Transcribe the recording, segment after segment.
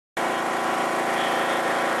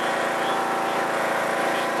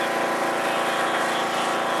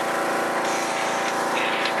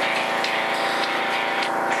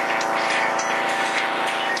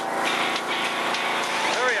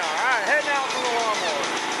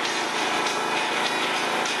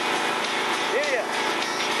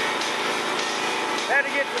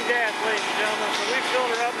gas, ladies and gentlemen. So we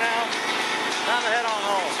filled her up now. Time to head on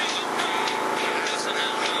home.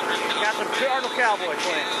 Got some Cardinal Cowboy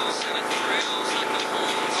plans.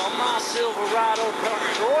 On my Silverado truck,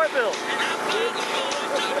 Troy built.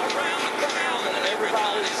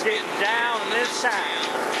 Everybody's getting down in this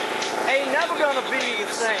town. Ain't never gonna be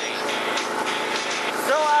the same.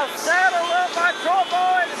 So I saddle up my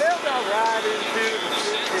Cowboy and built a ride into the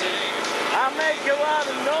city. I make a lot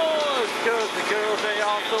of noise cause the girls, they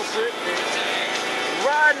all so pretty.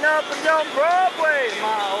 Riding up and down Broadway,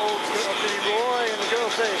 my old country boy, and the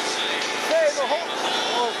girls say, save a horse,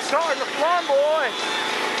 oh, Cardinal lawn boy.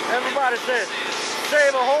 Everybody says,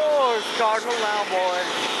 save a horse, Cardinal lawn boy.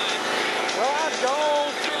 Well, I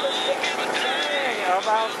don't give a thing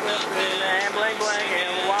about slipping and bling bling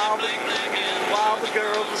and while the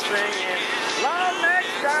girls are singing. Long neck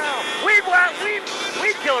down, we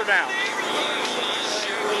kill her down.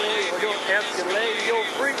 Your Escalade, your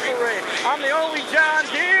freak parade. I'm the only John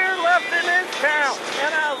Deere left in this town,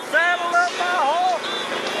 and I'll saddle up my horse.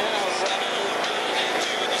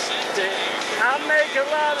 I make a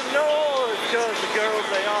lot of noise, cause the girls,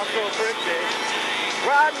 they all so pretty.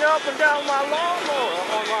 Riding up and down my lawnmower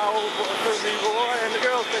on my old country boy, and the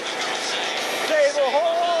girls say, save a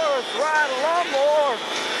horse, ride a lawnmower.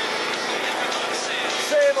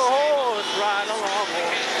 Save a horse, ride a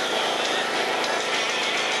lawnmower.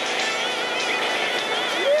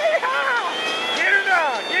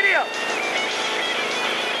 Giddy-Up!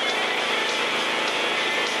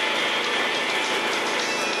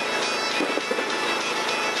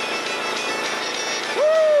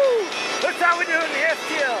 Woo! That's how we do it in the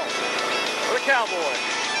STL. Or the Cowboy.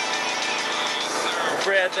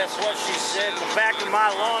 Fred, that's what she said in the back of my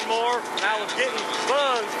lawnmower. And I was getting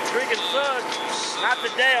buzzed, drinking suds. Not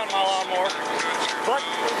today on my lawnmower. But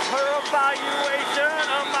her evaluation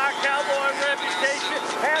of my cowboy reputation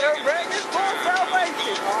had her begging for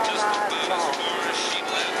salvation all night long.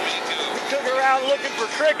 We took her out looking for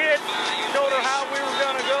crickets, showed her how we were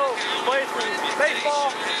going to go play some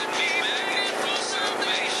baseball,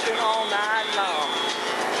 and all night long.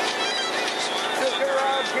 Took her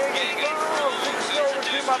out gigging balls, took us over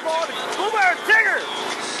to my boy, Mower, Tigger!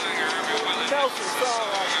 Nelson song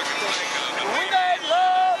like we made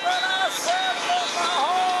love and I saddled up my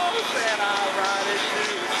horse and I ride it to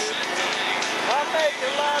the city. I make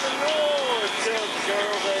a lot of noise cause the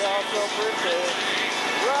girls, they all so pretty.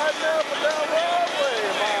 Riding up and down Broadway,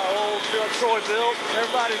 my old truck Troy built.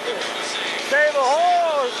 Everybody says, save a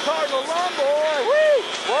horse, Cardinal lawn boy. Woo!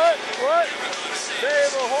 What?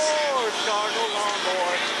 Save a horse, Cardinal lawn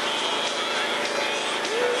boy.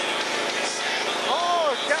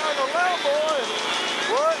 Horse, Cardinal lawn boy.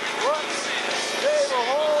 What? Save a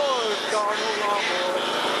horse, Cardinal lawn boy.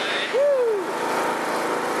 Woo!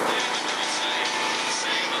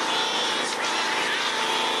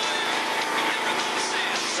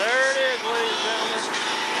 There it is, ladies and gentlemen.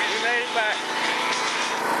 We made it back.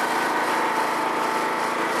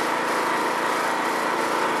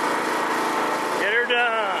 Get her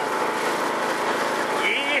done.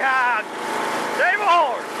 Yeehaw! Save a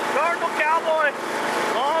horse, Cardinal Cowboy,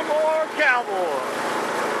 lawnmower Cowboy.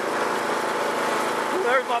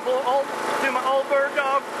 There's my old bird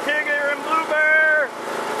dog, Tigger and Blue Bear.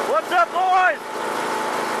 What's up, boys?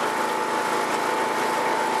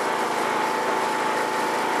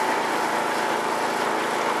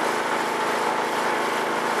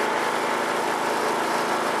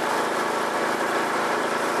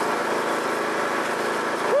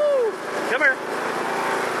 Woo! Come here.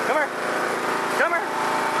 It's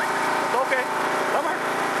okay. Come here.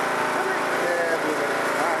 Yeah, Blue Bear.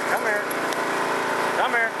 All right, come here.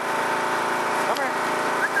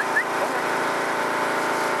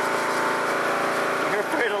 You're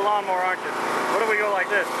afraid of the lawnmower, aren't you? What if we go like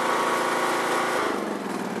this?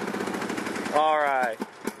 Alright.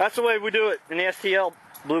 That's the way we do it in the STL,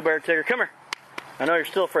 Blue Bear, Tigger. Come here. I know you're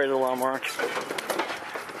still afraid of the lawnmower, aren't you?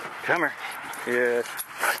 Come here. Yes.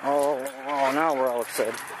 Oh, now we're all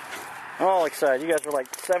excited. All excited. You guys are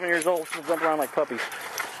like 7 years old, still jump around like puppies.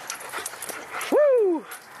 Woo!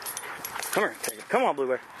 Come here, take it. Come on, Blue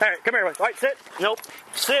Bear. All right, come here. All right, sit. Nope.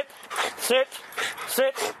 Sit.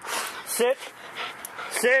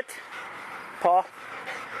 Paw.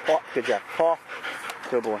 Good job. Paw.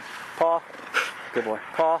 Good boy. Paw. Good boy.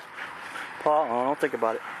 Paw. Oh, don't think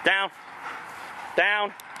about it. Down.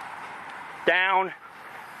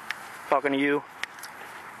 Talking to you.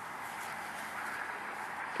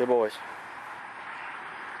 Good boys.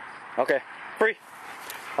 Okay, free.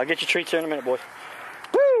 I'll get you treats here in a minute, boys.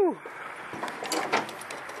 Woo!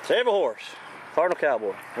 Save a horse. Cardinal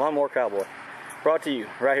Cowboy. Lawnmower Cowboy. Brought to you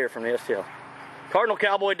right here from the STL.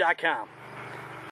 CardinalCowboy.com.